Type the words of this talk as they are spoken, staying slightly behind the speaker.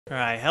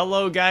Alright,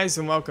 hello guys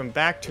and welcome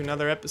back to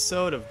another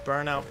episode of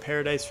Burnout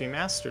Paradise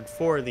Remastered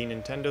for the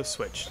Nintendo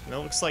Switch. And it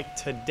looks like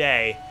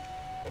today,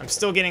 I'm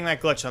still getting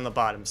that glitch on the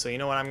bottom, so you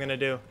know what I'm going to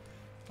do?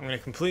 I'm going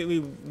to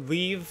completely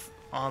leave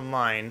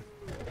online.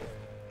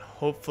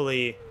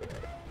 Hopefully...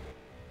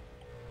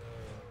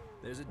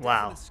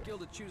 Wow,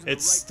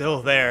 it's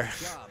still there.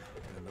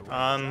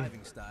 Wow,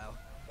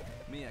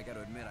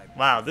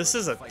 this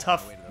is a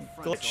tough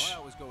glitch.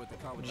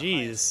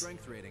 Jeez.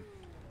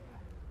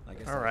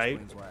 Alright.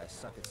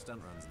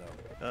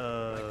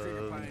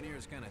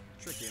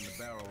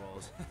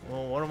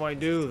 Well, what do I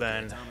do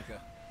then?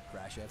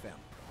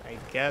 I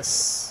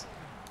guess...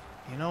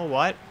 You know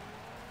what?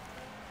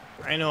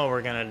 I know what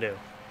we're gonna do.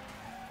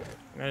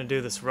 I'm gonna do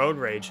this road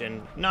rage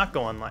and not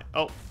go online.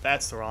 Oh,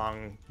 that's the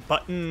wrong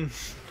button.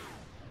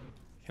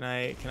 Can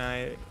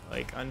I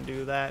like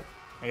undo that?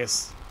 I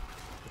guess.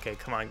 Okay,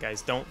 come on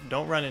guys, don't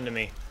run into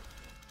me.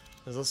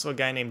 There's also a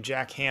guy named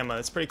Jack Hama.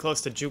 That's pretty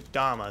close to Juke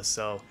Dama,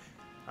 so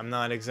I'm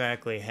not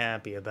exactly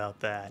happy about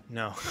that.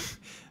 No.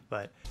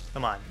 But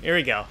come on, here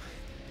we go.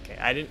 Okay,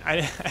 I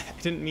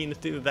didn't mean to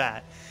do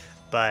that,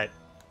 but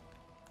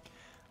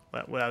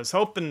what I was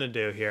hoping to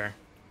do here.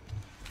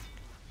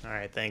 All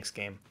right, thanks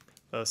game.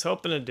 What I was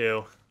hoping to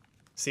do.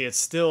 See, it's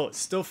still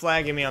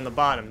flagging me on the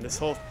bottom. This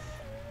whole,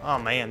 oh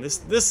man,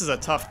 this is a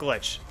tough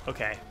glitch.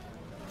 Okay,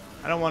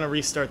 I don't want to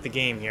restart the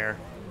game here,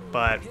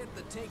 but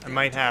I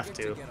might have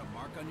to.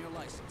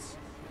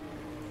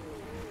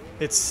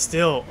 It's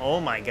still, oh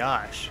my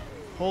gosh,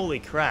 holy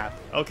crap.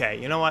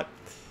 Okay, you know what?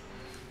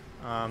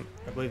 I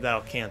believe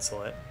that'll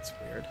cancel it. It's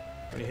weird.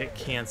 When you hit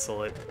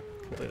cancel it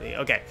completely.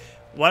 Okay,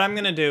 what I'm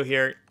gonna do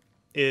here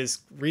is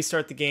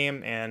restart the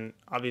game, and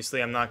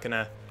obviously I'm not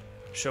gonna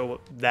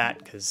show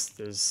that because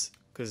it's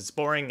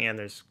boring and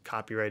there's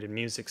copyrighted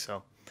music.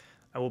 So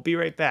I will be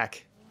right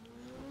back.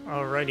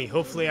 Alrighty,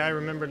 hopefully I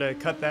remember to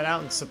cut that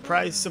out. And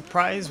surprise,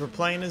 surprise, we're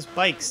playing as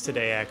bikes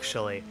today.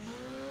 Actually,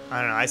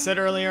 I don't know. I said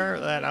earlier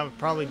that I'm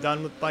probably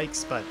done with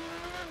bikes, but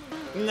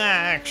nah,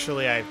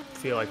 actually I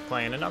feel like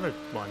playing another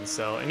one.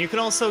 So, and you can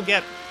also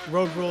get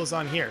road rules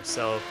on here.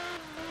 So,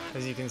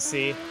 as you can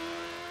see,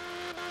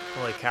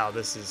 holy cow,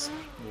 this is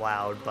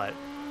loud, but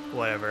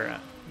whatever.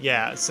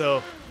 Yeah,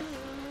 so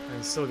I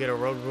can still get a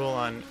road rule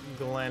on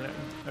Geldard,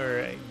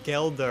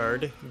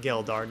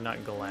 not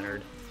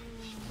Glenard,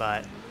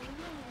 but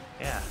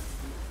yeah,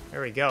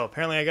 there we go.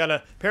 Apparently I got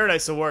a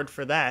Paradise Award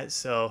for that,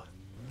 so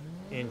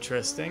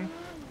interesting.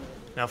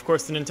 Now, of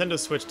course, the Nintendo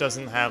Switch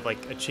doesn't have,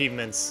 like,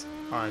 achievements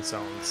on its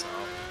own, so...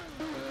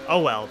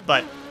 Oh well,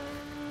 but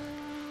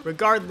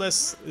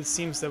regardless, it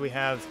seems that we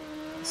have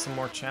some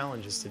more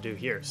challenges to do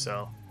here,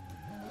 so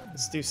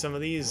let's do some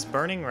of these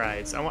burning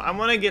rides. I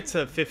want to get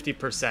to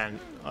 50%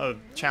 of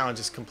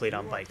challenges complete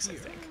on bikes, I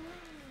think.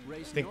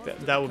 I think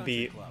that would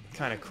be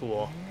kind of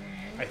cool,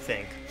 I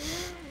think.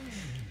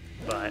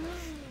 But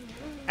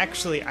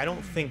actually, I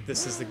don't think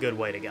this is the good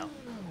way to go.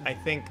 I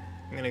think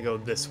I'm going to go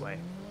this way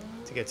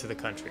to get to the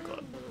country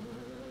club.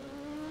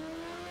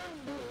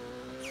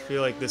 I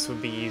feel like this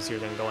would be easier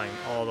than going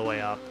all the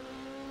way up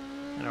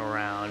and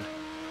around.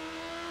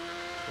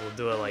 We'll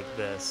do it like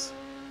this.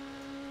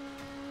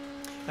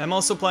 I'm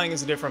also playing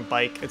as a different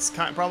bike. It's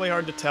probably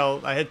hard to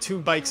tell. I had two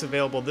bikes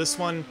available. This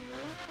one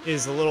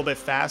is a little bit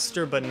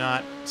faster, but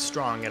not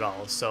strong at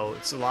all. So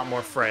it's a lot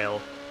more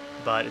frail,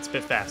 but it's a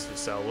bit faster.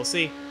 So we'll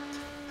see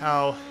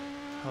how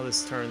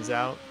this turns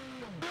out.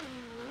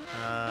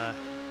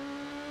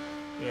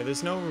 Yeah,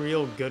 there's no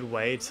real good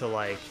way to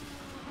like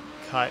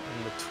cut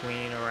in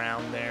between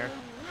around there.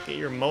 Get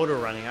your motor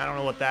running. I don't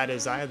know what that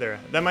is either.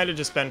 That might have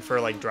just been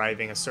for like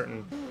driving a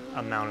certain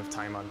amount of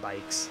time on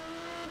bikes.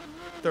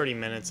 30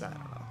 minutes, I don't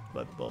know,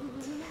 but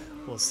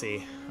we'll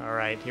see. All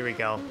right, here we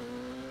go.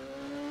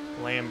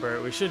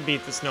 Lambert, we should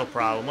beat this no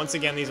problem. Once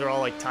again, these are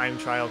all like time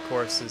trial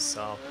courses,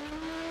 so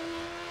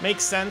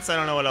makes sense. I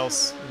don't know what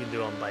else you can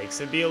do on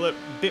bikes. It'd be a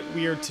bit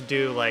weird to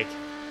do like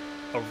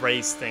a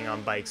race thing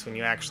on bikes when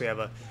you actually have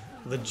a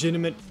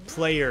legitimate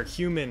player,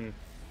 human,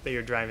 that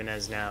you're driving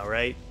as now,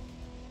 right?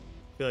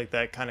 I feel like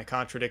that kind of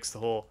contradicts the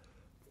whole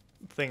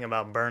thing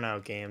about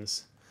Burnout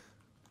games.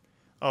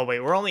 Oh wait,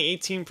 we're only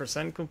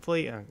 18%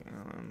 complete?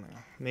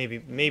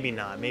 Maybe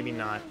not. Maybe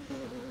not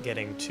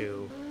getting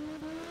to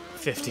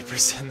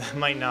 50%. That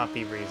might not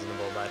be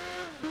reasonable, but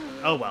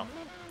oh well.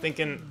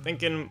 Thinking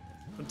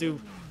we'll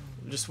do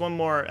just one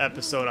more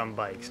episode on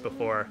bikes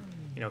before,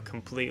 you know,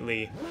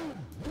 completely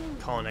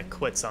calling it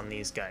quits on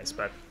these guys.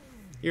 But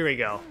here we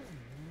go.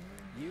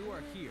 You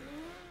are here.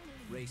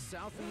 Race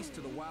southeast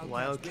to the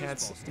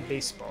Wildcats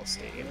baseball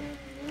stadium.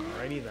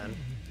 Alrighty then.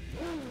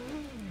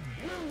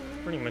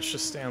 Pretty much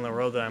just stay on the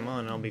road that I'm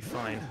on and I'll be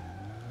fine.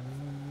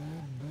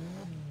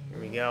 Here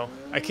we go.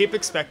 I keep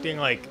expecting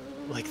like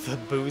the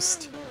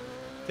boost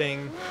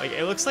thing. Like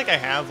it looks like I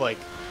have like,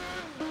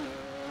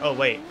 oh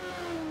wait,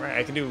 right,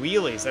 I can do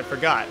wheelies. I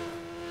forgot.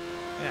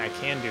 Yeah, I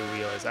can do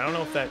wheelies. I don't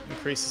know if that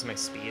increases my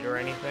speed or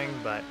anything,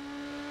 but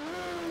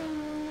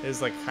it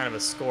is like kind of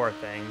a score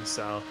thing,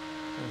 so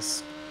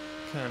it's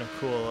kind of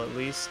cool at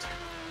least.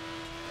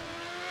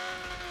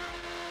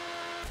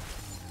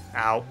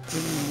 Ow.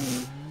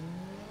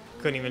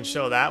 Couldn't even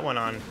show that one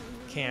on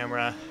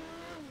camera.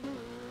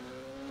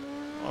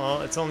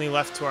 Well, it's only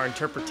left to our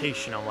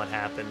interpretation on what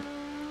happened,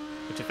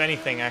 which, if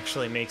anything,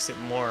 actually makes it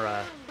more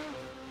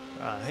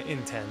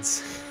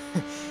intense.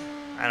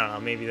 I don't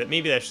know.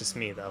 Maybe that's just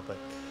me though. But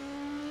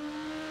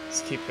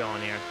let's keep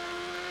going here.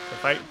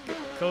 If I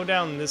go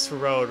down this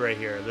road right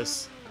here,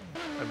 this,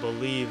 I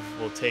believe,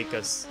 will take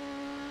us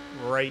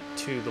right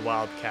to the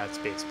Wildcats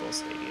baseball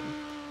stadium.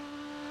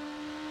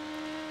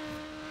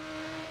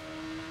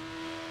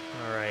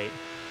 All right.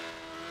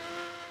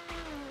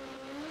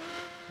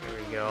 There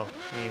we go.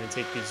 You can even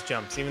take these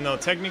jumps, even though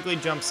technically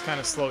jumps kind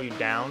of slow you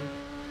down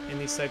in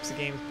these types of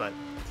games, but...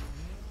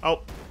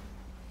 Oh.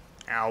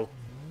 Ow.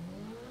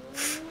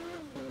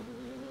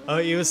 Oh,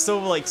 it was so,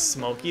 like,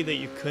 smoky that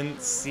you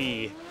couldn't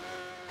see,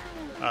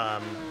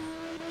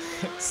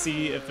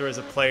 see if there was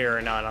a player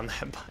or not on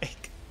that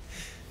bike.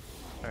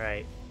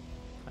 Alright.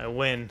 I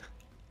win.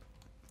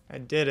 I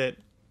did it.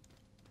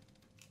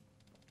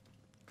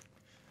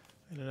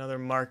 And another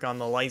mark on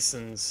the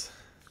license.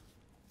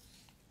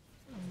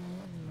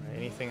 Alright,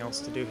 anything else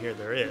to do here?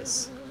 There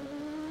is.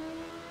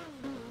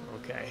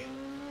 Okay.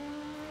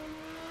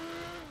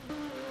 No,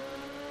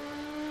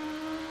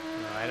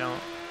 I don't...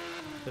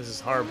 This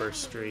is Harbor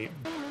Street.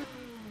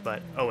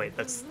 But, oh wait,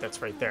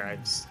 that's right there. I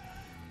just...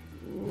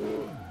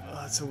 Oh,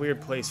 it's a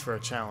weird place for a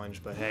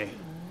challenge, but hey.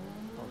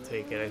 I'll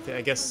take it.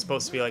 I guess it's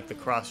supposed to be like the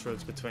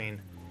crossroads between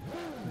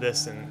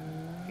this and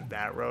like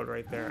that road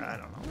right there. I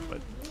don't know,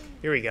 but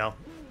here we go.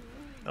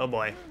 Oh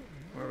boy,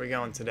 where are we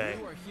going today?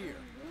 You are here.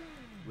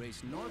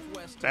 Race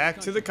northwest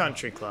Back to the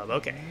country club.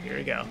 Okay, here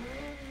we go.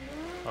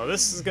 Oh,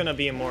 this is gonna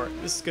be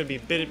a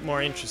bit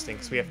more interesting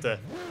because we have to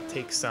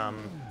take some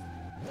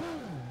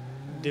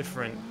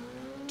different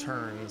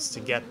turns to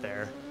get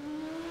there.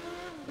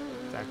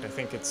 In fact, I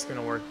think it's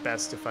gonna work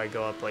best if I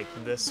go up like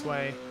this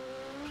way.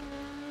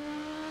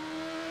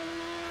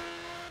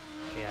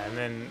 Yeah,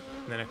 and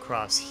then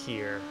across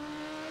here.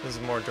 This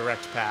is a more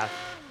direct path.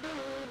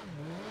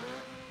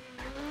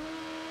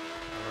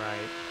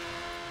 Alright.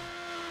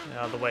 Get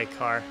out of the way,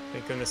 car.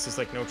 Thank goodness there's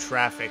like no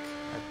traffic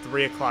at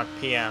 3 o'clock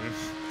p.m.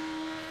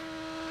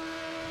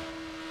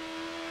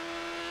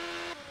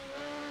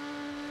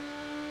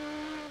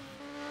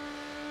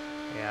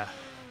 Yeah,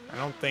 I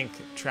don't think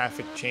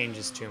traffic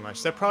changes too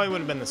much. That probably would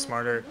have been the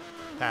smarter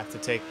path to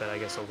take, but I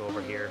guess I'll go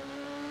over here.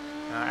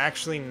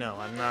 Actually, no,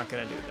 I'm not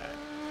going to do that.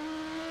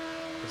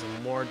 There's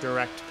a more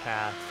direct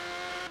path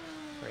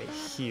right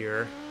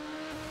here.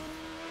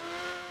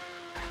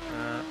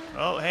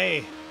 Oh,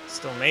 hey,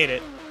 still made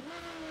it.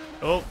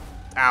 Oh,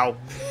 ow.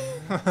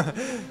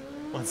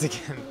 Once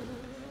again,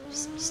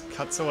 just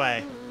cuts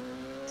away.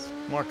 It's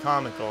more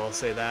comical, I'll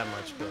say that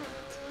much, but...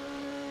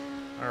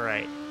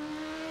 Alright.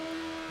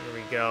 Here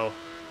we go.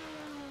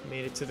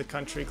 Made it to the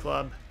country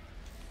club.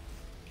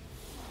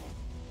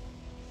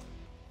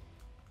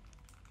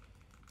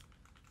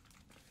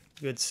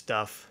 Good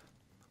stuff.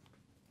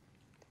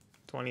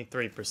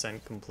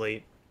 23%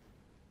 complete.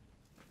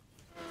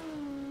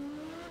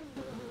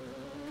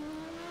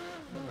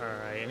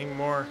 Alright, any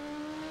more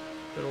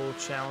little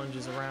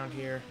challenges around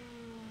here?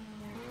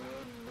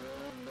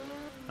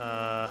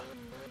 I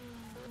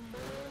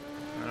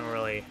don't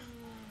really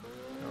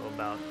know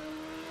about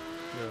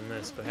doing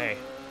this, but hey,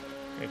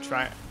 I'm gonna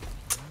try.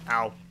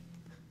 Ow!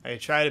 I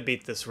try to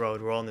beat this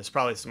road roll, and there's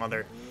probably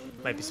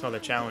might be some other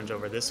challenge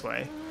over this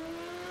way.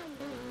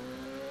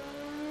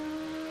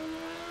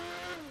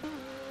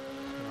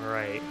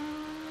 Alright,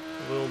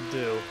 will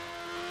do.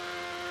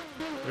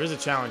 There is a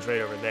challenge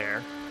right over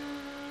there.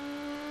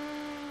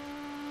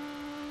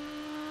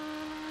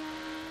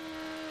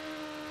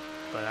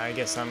 But I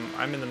guess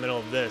I'm in the middle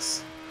of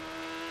this.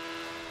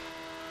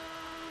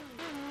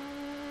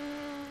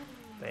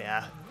 But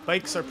yeah,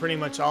 bikes are pretty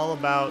much all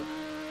about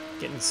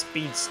getting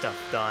speed stuff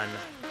done.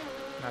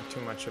 Not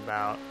too much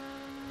about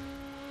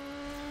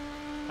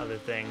other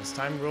things.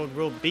 Time road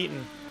rule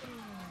beaten.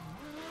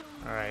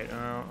 Alright,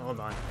 hold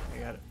on. I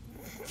got it.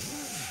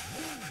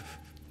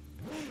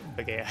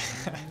 Okay,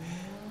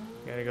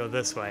 gotta go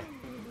this way.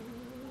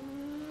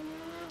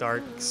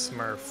 Dark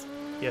Smurf.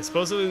 Yeah,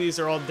 supposedly these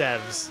are all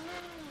devs.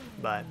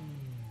 But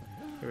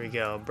here we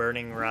go,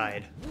 Burning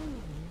Ride.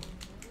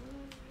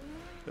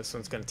 This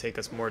one's gonna take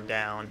us more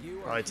down,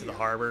 probably to the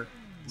harbor.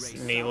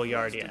 Naval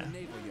Yard, yeah.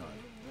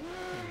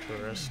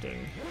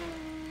 Interesting.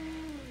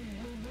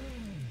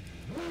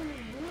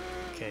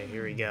 Okay,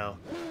 here we go.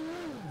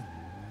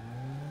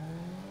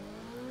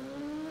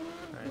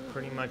 Alright,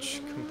 pretty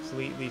much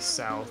completely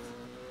south.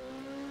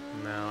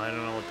 No, I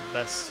don't know what the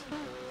best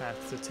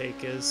path to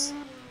take is.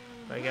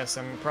 But I guess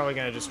I'm probably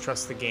gonna just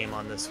trust the game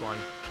on this one.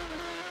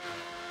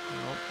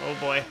 Oh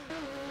boy.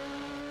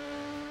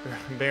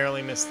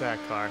 Barely missed that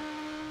car.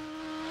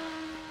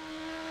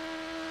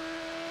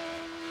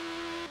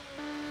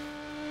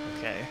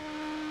 Okay.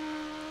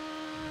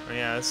 Oh,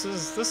 yeah, this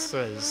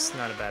is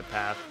not a bad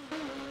path.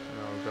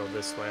 I'll go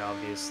this way,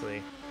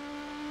 obviously.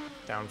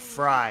 Down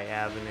Fry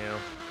Avenue.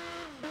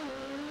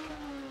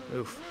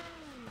 Oof.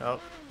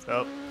 Oh,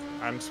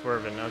 I'm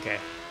swerving. Okay.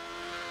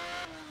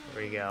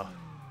 Here we go.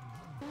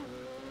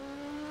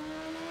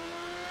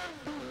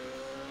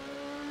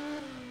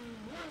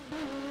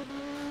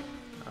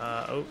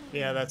 Oh,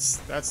 yeah, that's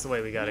the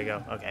way we gotta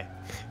go. Okay.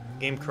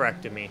 Game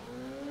corrected me.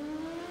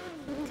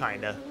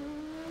 Kinda.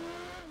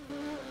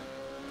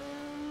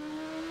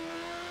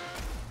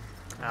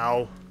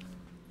 Ow.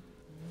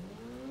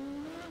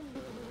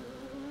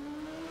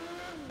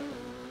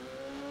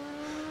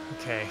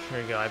 Okay,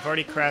 here we go. I've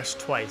already crashed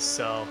twice,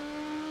 so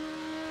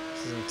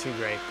this isn't too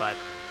great, but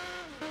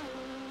we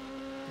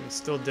can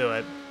still do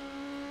it.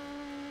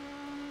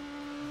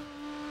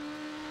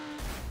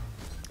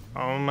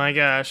 Oh my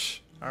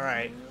gosh.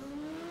 Alright.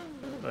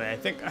 I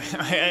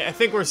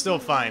think we're still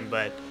fine,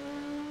 but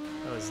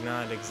that was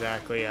not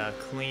exactly a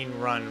clean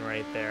run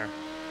right there.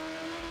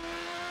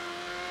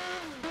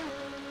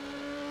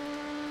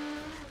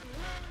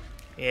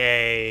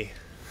 Yay.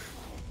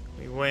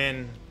 We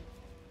win.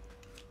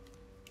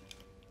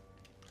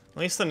 At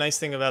least the nice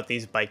thing about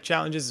these bike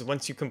challenges is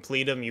once you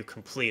complete them,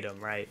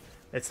 right?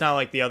 It's not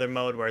like the other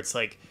mode where it's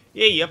like,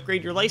 yeah, you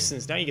upgrade your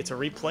license, now you get to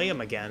replay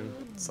them again.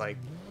 It's like,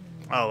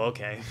 oh,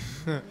 okay.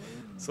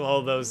 So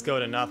all those go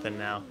to nothing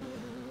now.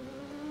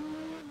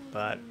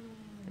 But,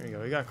 there we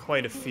go, we got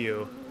quite a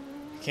few.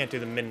 We can't do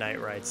the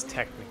midnight rides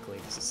technically,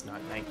 because it's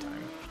not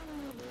nighttime.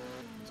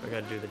 So I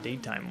gotta do the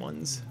daytime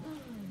ones.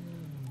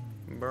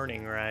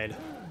 Burning ride.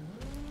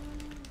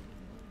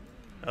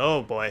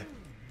 Oh boy.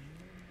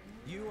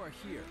 You are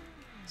here.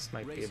 This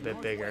might be a bit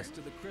bigger.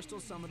 To the Crystal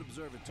Summit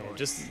Observatory.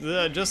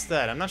 Yeah, just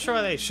that. I'm not sure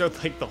why they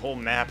showed like the whole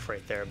map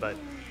right there, but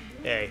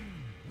hey.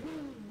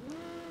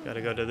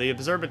 Gotta go to the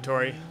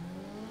observatory.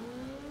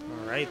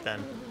 Alright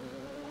then.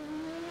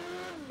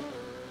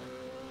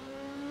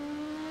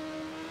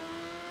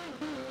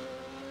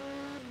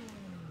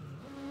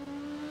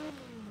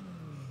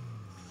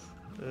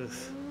 Ugh.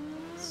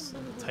 It's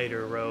a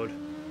tighter road.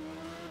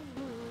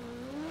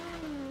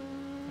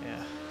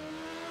 Yeah.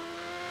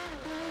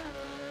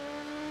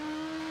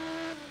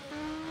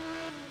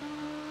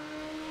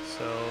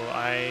 So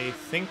I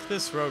think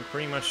this road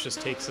pretty much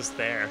just takes us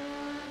there,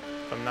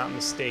 if I'm not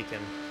mistaken.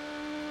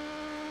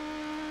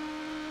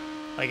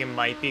 Like it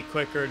might be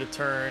quicker to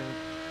turn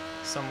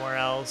somewhere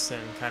else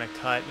and kind of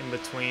cut in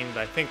between,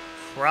 but I think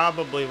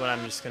probably what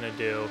I'm just gonna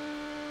do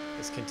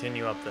is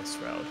continue up this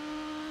road.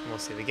 And we'll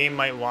see. The game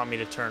might want me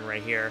to turn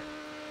right here.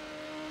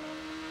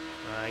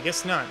 I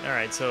guess not.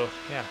 Alright, so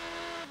yeah.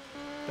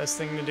 Best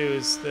thing to do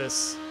is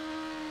this.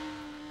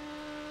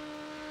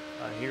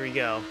 Here we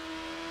go.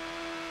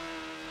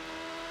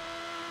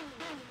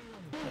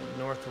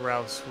 North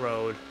Rouse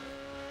Road,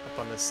 up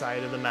on the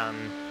side of the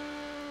mountain.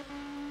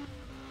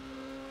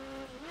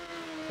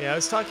 Yeah, I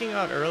was talking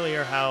about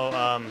earlier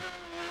how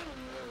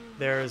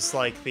there's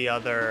like the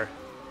other,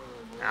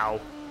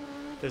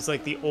 there's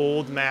like the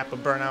old map of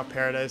Burnout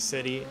Paradise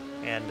City,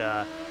 and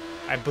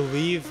I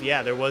believe,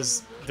 yeah, there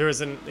was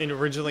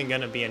originally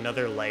gonna be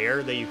another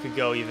layer that you could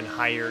go even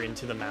higher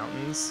into the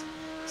mountains.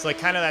 So like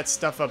kind of that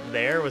stuff up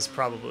there was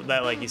probably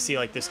that, like you see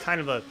like there's kind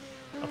of a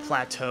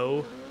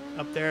plateau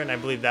up there, and I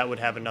believe that would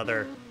have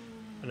another,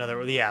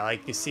 yeah,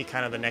 like you see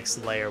kind of the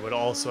next layer would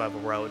also have a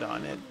road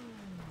on it,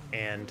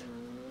 and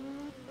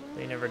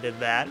they never did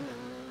that,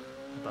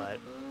 but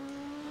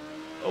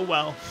oh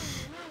well.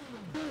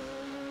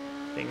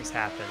 Things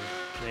happen.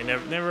 They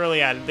never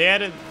really added. They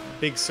added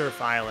Big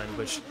Surf Island,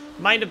 which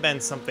might have been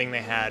something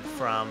they had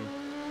from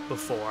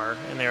before,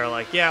 and they were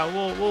like, yeah,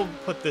 we'll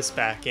put this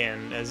back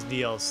in as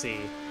DLC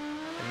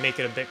and make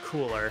it a bit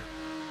cooler.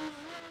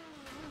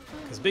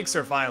 Because Big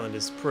Surf Island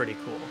is pretty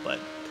cool, but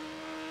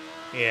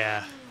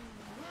yeah.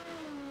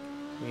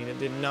 We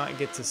did not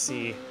get to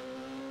see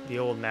the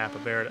old map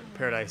of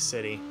Paradise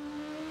City.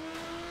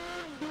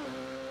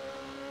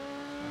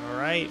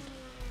 Alright.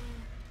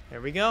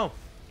 There we go.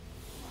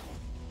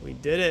 We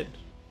did it.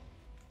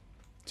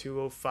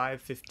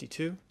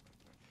 2:05:52.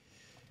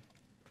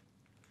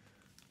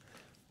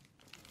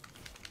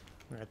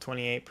 We're at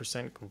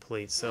 28%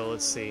 complete, so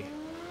let's see.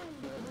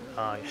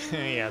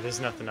 Yeah, there's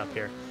nothing up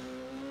here.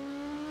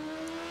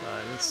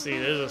 Let's see,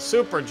 there's a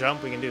super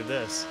jump. We can do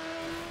this.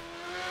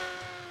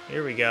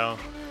 Here we go.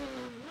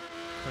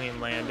 Clean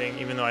landing,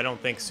 even though I don't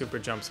think super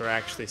jumps are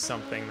actually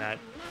something that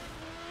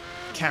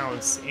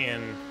counts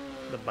in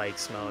the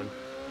bikes mode.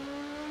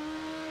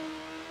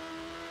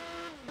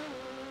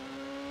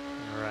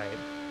 Alright.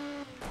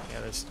 Yeah,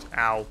 there's...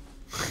 Ow.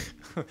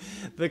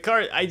 The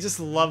car... I just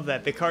love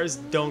that. The cars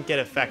don't get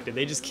affected.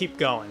 They just keep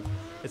going.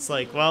 It's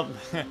like, well,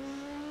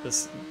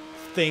 this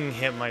thing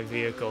hit my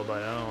vehicle,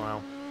 but oh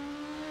well.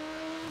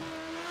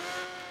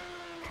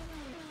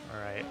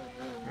 Alright.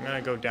 I'm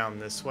gonna go down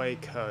this way,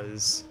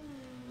 because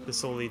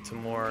this will lead to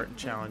more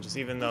challenges,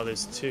 even though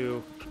there's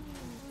two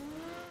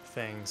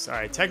things.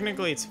 Alright,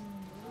 technically it's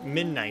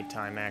midnight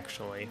time,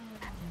 actually.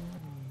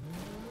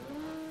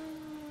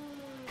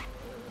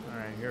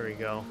 Alright, here we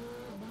go.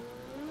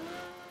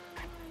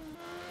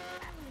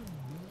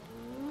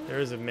 There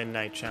is a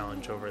midnight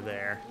challenge over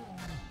there.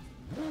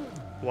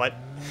 What?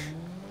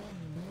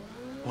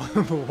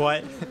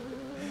 What?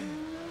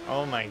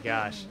 Oh my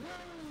gosh.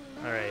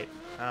 Alright,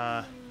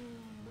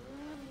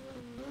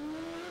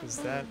 Is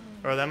that...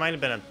 Or that might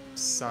have been a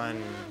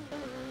sun...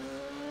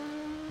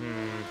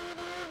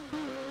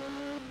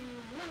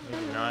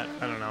 Maybe not.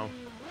 I don't know.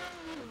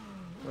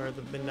 Where are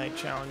the midnight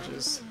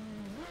challenges?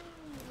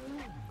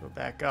 Go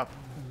back up.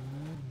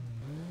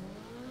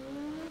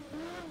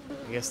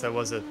 I guess that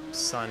was a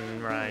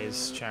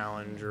sunrise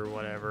challenge or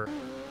whatever.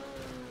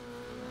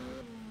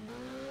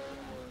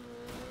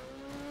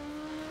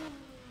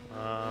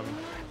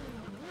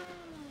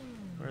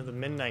 Where are the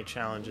midnight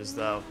challenges,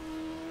 though?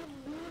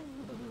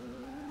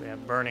 We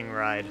have Burning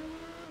Ride.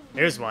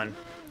 Here's one.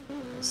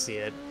 I see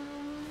it.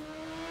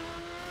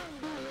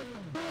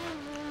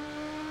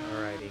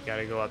 Alrighty,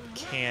 gotta go up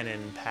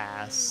Cannon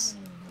Pass.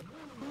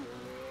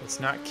 It's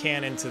not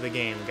canon to the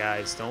game,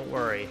 guys. Don't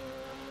worry.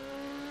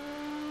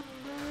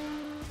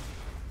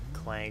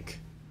 Clank.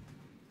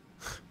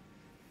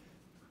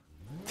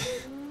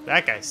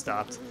 That guy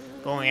stopped.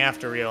 But only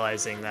after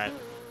realizing that...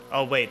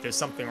 Oh, wait, there's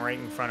something right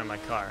in front of my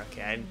car.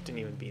 Okay, I didn't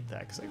even beat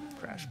that because I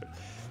crashed. But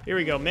here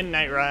we go,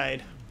 Midnight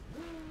Ride.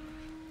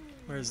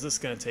 Where's this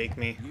gonna take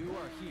me? You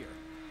are here.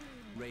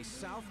 Race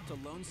south to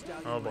Lone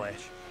Stallion Oh boy.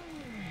 Ranch.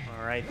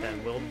 Alright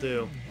then, will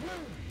do.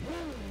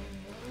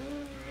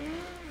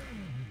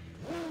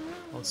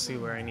 Let's see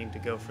where I need to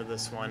go for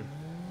this one.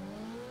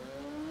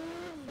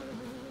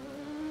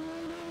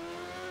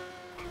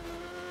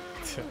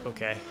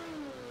 Okay.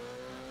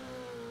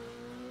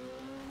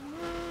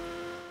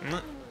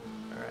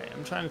 Alright,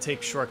 I'm trying to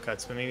take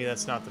shortcuts, but maybe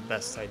that's not the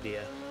best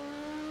idea.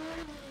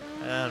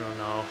 I don't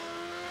know.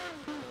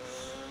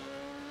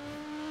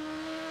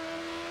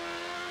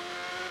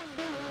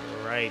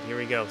 Alright, here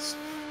we go.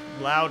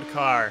 Loud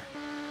car.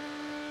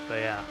 But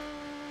yeah.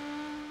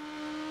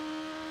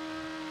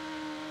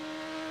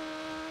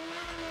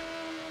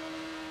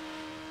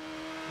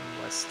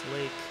 West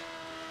Lake.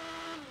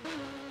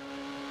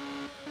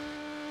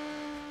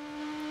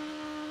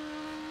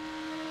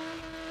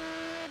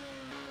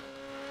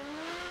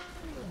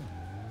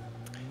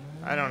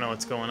 I don't know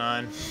what's going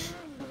on.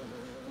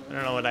 I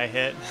don't know what I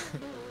hit.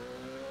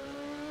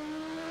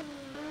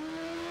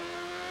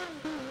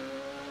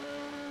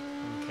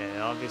 Okay,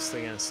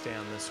 obviously gonna stay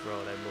on this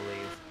road, I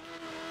believe.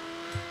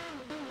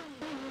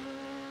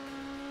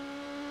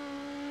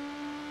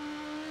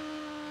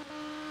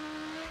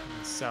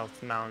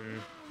 South Mountain.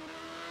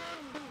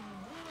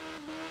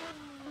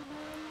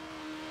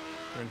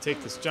 And then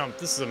take this jump.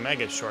 This is a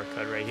mega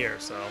shortcut right here,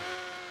 so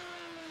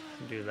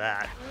do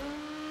that.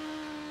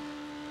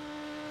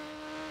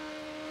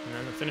 And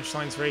then the finish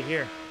line's right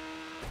here.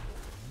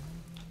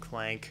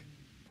 Clank.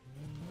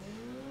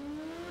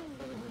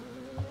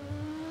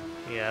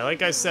 Yeah,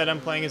 like I said, I'm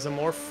playing as a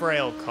more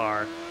frail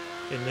car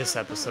in this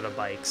episode of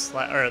bikes.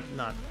 Or,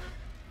 not...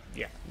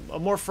 Yeah, a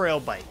more frail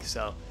bike,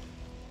 so...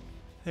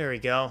 There we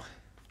go.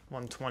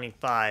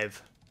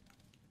 125.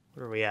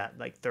 What are we at?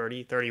 Like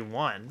 30?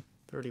 31?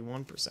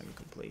 31%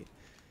 complete.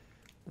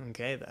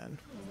 Okay, then.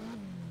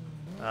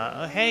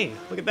 Hey,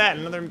 look at that.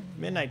 Another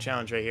midnight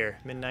challenge right here.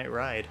 Midnight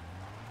ride.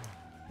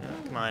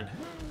 Come on.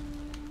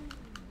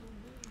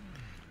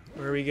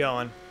 Where are we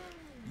going?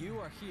 You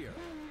are here.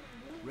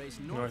 Race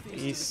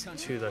Northeast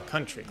to the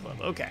country club.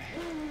 Okay.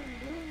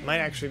 Might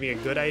actually be a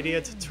good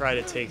idea to try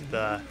to take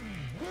the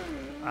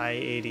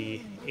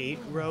I-88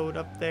 road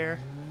up there,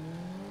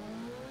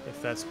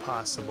 if that's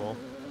possible.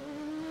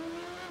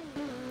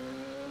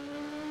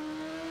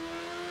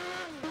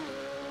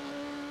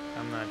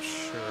 I'm not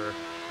sure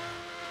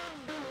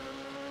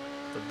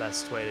the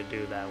best way to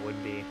do that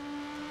would be.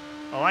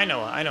 Oh, I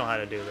know how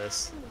to do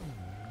this.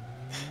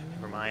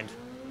 Never mind.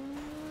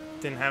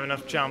 Didn't have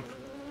enough jump.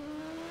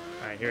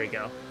 Alright, here we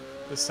go.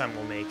 This time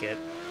we'll make it.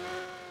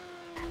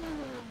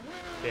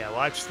 But yeah,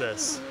 watch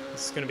this.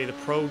 This is gonna be the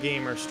pro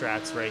gamer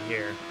strats right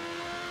here.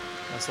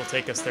 This will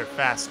take us there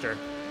faster.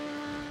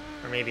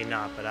 Or maybe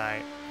not, but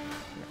I'm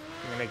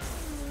gonna...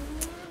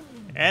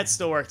 It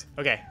still worked.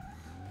 Okay.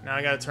 Now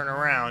I gotta turn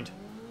around.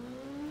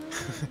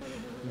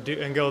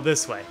 And go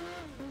this way.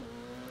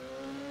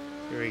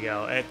 Here we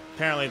go.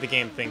 Apparently the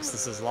game thinks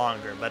this is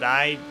longer, but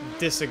I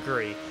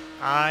disagree.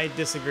 I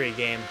disagree,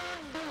 game.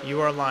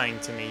 You are lying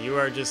to me. You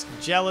are just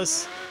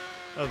jealous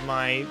of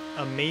my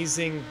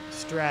amazing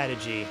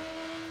strategy.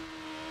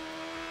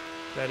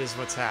 That is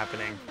what's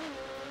happening.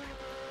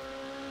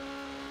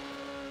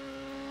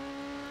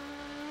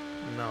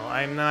 No,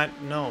 I'm not.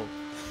 No.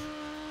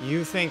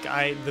 You think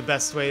the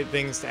best way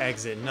things to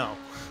exit. No.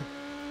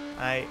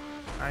 I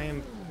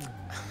am...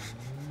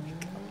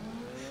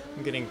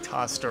 I'm getting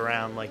tossed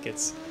around like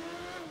it's...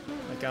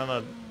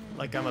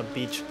 Like I'm a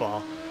beach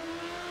ball.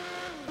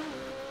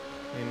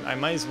 I mean, I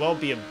might as well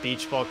be a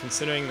beach ball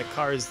considering the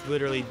cars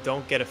literally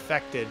don't get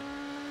affected.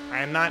 I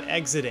am not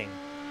exiting.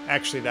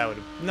 Actually, that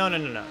would... No.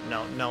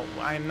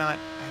 I'm not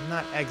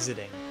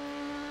exiting.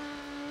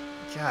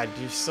 God,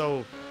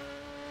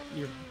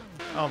 you're...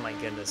 Oh my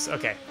goodness.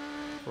 Okay.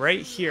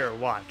 Right here,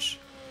 watch.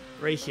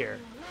 Right here.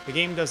 The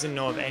game doesn't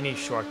know of any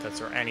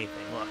shortcuts or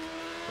anything. Look.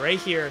 Right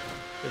here,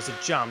 there's a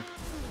jump.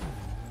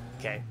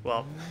 Okay,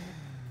 well...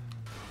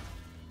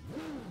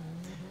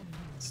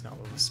 It's not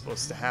what was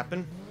supposed to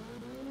happen.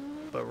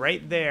 But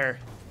right there,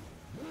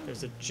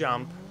 There's a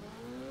jump.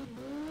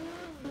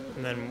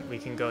 And then we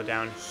can go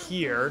down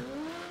here.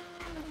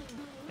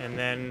 And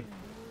then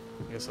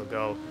I guess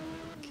we'll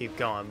keep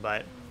going,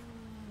 but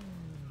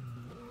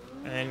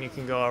and then you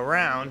can go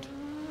around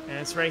and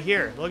it's right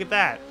here. Look at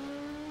that.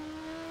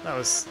 That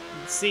was,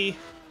 see?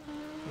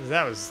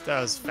 That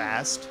was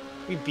fast.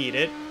 We beat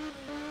it.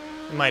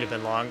 It might have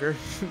been longer,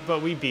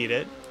 but we beat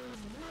it.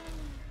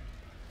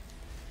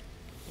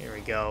 Here we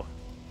go.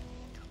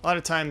 A lot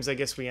of times I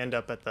guess we end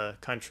up at the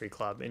country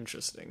club.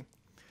 Interesting.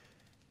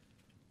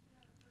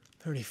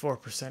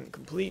 34%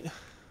 complete.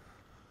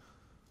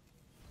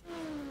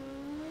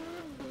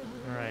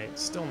 Alright,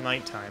 still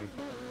nighttime.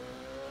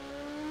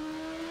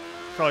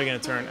 Probably gonna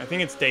turn, I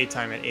think it's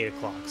daytime at 8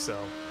 o'clock, so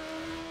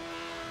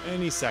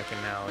any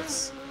second now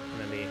it's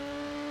gonna be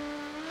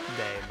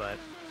day, but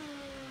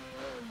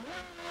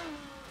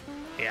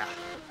yeah,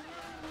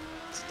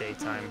 it's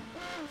daytime.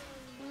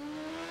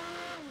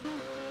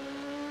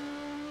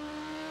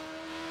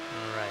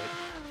 Alright,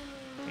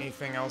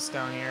 anything else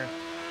down here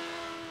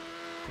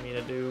for me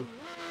to do?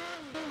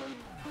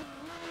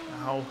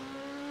 Ow.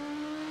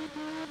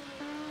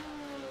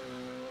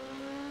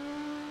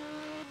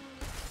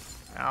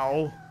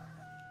 Ow.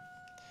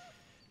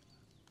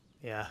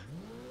 Yeah.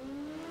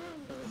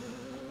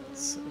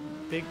 It's a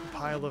big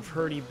pile of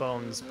hurty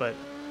bones, but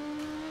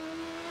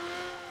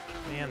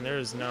man,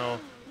 there's no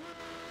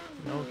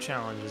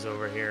challenges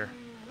over here.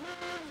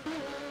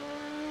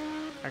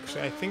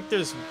 Actually, I think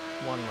there's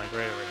one like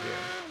right over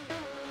here.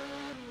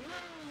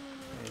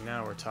 Okay,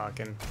 now we're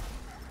talking.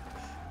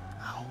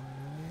 Ow.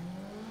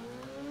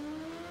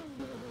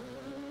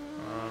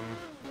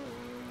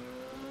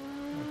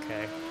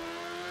 Okay.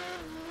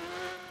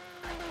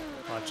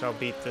 Watch, I'll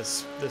beat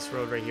this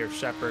road right here,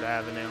 Shepherd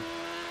Avenue.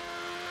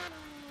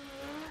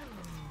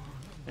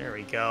 There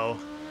we go.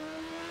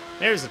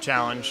 There's a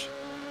challenge.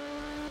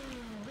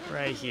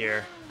 Right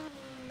here.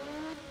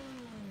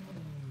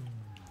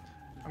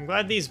 I'm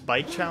glad these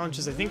bike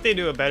challenges, I think they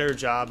do a better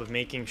job of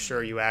making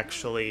sure you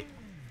actually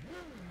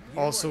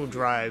also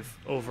drive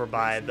over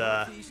by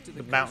the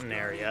mountain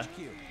area.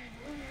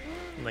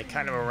 Like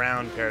kind of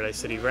around Paradise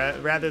City,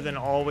 rather than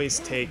always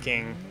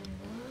taking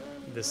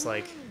this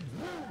like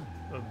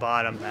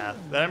bottom path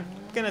that I'm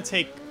gonna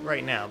take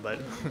right now, but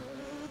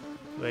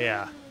but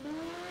yeah.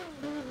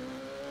 There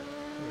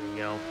we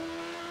go.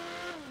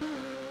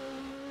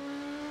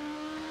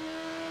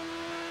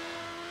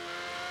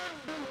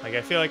 Like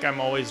I feel like I'm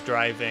always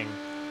driving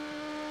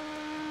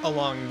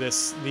along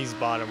these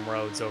bottom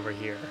roads over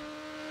here.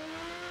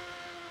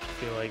 I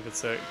feel like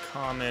it's a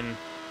common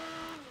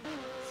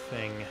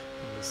thing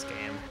in this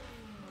game.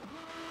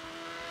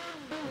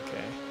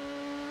 Okay.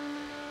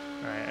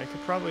 Alright, I could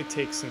probably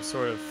take some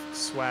sort of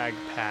swag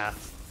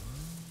path.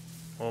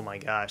 Oh my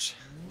gosh.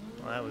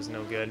 Well, that was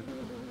no good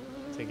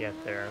to get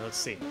there. Let's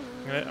see.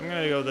 I'm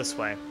gonna go this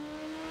way.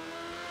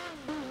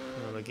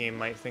 Well, the game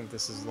might think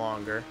this is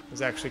longer.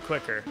 It's actually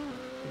quicker.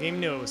 The game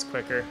knew it was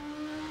quicker.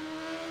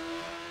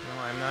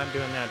 No, I'm not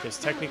doing that. There's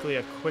technically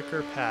a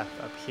quicker path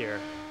up here.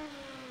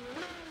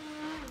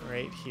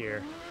 Right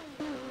here.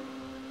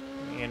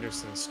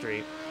 Anderson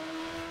Street.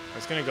 I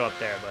was gonna go up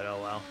there, but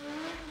oh well.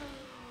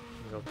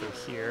 Go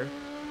through here.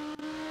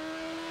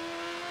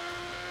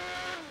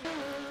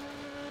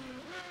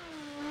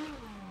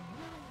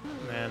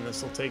 And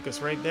this will take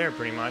us right there,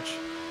 pretty much.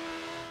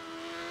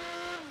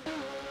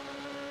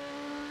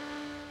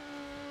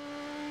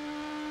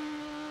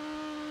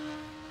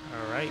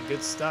 Alright,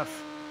 good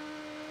stuff.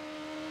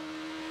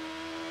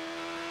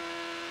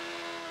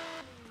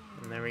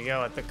 And there we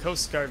go, at the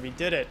Coast Guard, we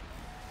did it.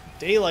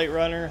 Daylight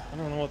runner, I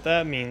don't know what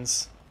that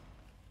means.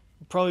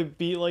 Probably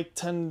beat like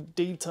 10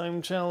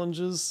 daytime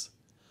challenges.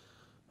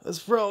 That's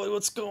probably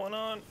what's going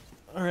on.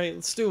 Alright,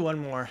 let's do one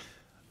more,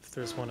 if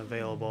there's one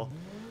available.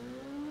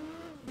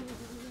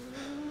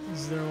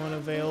 Is there one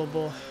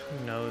available?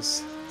 Who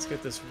knows? Let's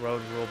get this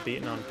road rule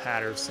beaten on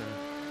Patterson.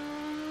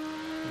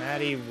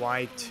 Maddie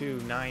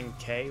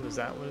Y29K, was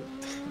that what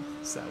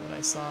is that what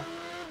I saw?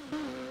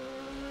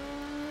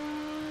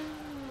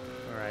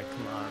 Alright,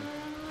 come on.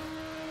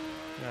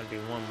 Gotta be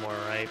one more,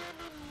 right?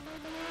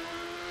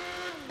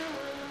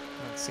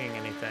 Not seeing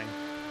anything.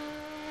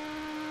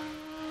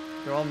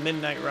 They're all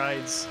midnight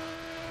rides.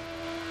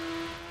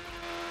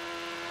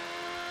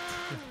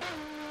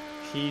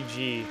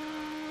 PG.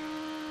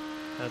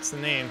 That's the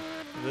name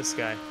of this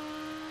guy.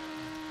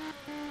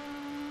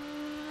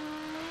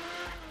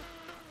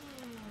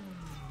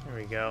 There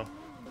we go.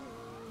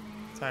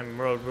 Time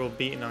road rule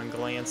beaten on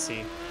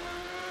Glancy.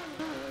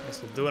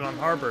 Guess we'll do it on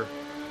Harbor.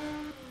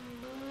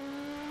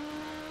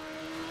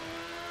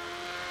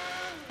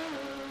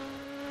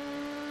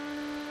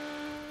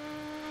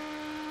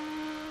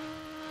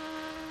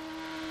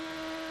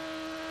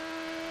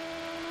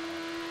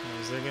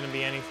 Is there gonna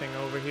be anything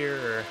over here,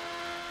 or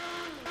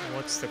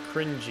what's the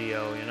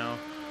cringio, you know?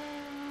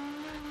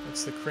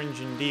 What's the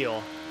cringing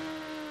deal?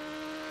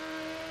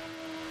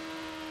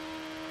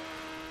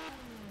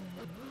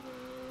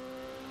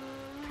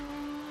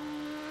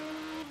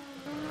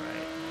 Alright,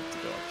 I have to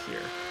go up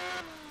here.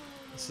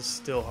 This is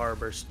still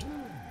Harbor.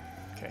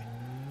 Okay.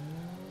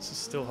 This is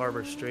still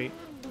Harbor Street.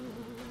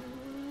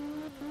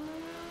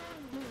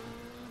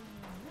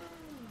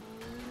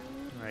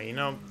 Alright, you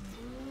know,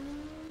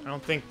 I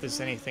don't think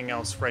there's anything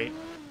else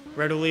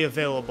readily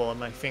available at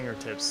my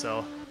fingertips,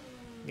 so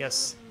I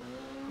guess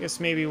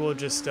maybe we'll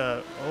just,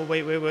 oh,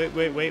 wait,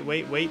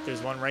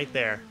 there's one right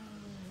there.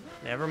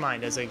 Never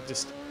mind, as I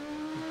just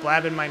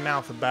blab in my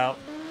mouth about,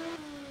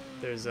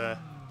 there's a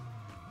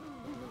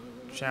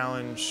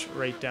challenge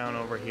right down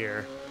over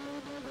here.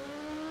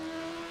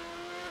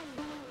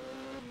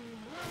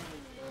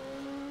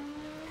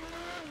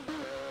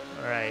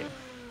 Alright.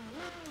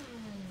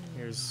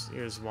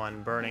 Here's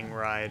one, burning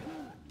ride.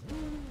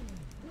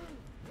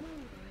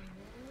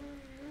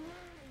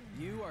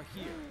 You are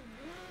here.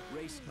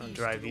 Race I'll east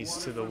drive to the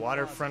east to the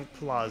Waterfront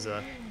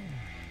Plaza.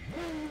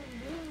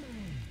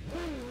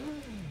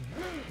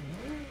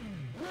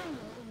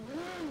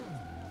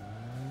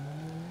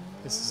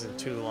 This isn't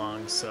too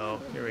long, so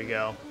here we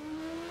go.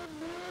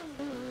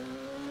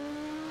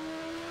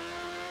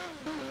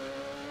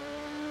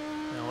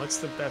 Now, what's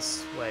the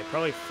best way?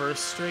 Probably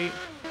First Street.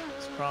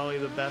 It's probably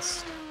the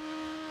best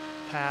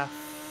path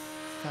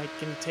I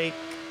can take.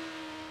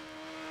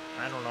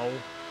 I don't know.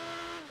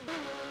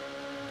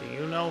 Do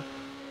you know?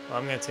 Well,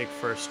 I'm gonna take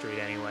First Street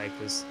anyway,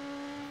 because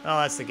oh,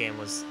 that's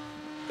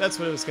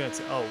what it was gonna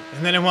take. Oh,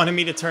 and then it wanted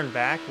me to turn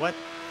back. What?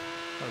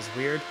 That was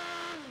weird.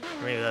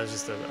 Or maybe that was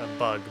just a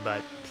bug,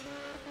 but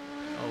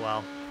oh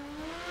well.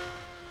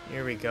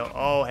 Here we go.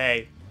 Oh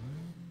hey,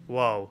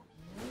 whoa.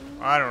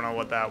 I don't know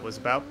what that was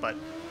about, but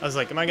I was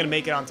like, am I gonna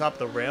make it on top of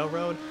the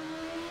railroad?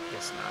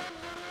 Guess not.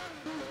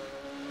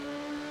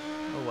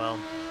 Oh well.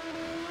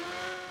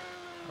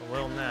 I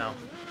will now.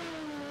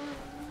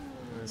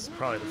 This is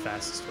probably the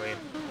fastest way.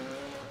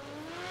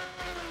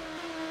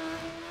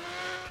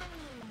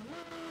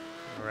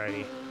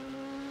 Alrighty.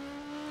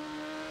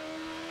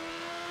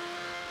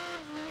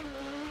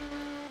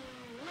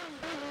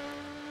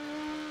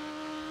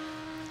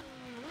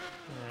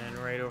 And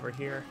right over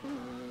here.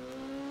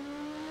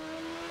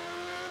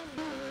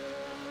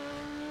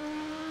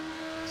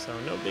 So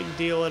no big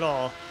deal at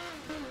all.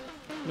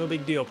 No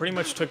big deal. Pretty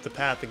much took the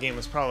path the game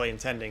was probably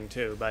intending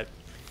to, but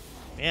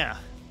yeah.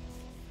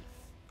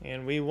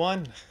 And we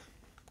won.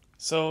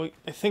 So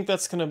I think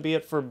that's gonna be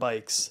it for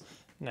bikes.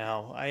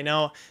 Now, I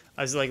know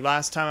I was like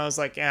last time I was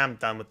like, I'm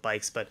done with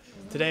bikes, but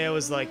today I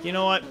was like, you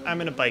know what? I'm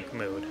in a bike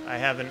mood. I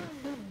haven't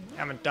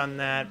done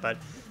that, but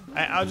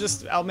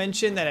I'll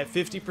mention that at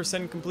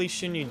 50%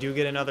 completion you do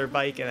get another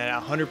bike, and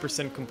at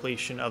 100%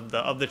 completion of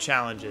the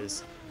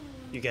challenges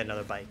you get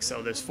another bike.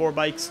 So there's 4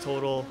 bikes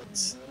total.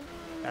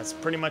 That's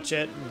pretty much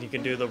it. You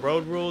can do the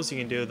road rules, you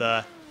can do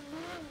the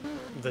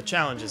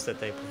challenges that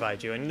they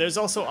provide you, and there's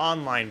also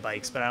online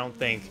bikes, but I don't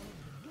think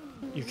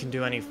you can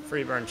do any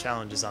free burn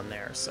challenges on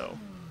there. So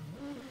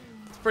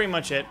that's pretty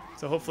much it.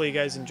 So hopefully you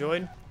guys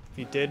enjoyed. If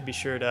you did, be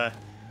sure to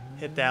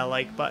hit that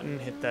like button,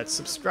 hit that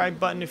subscribe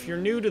button if you're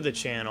new to the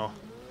channel,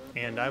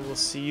 and I will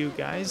see you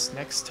guys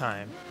next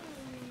time.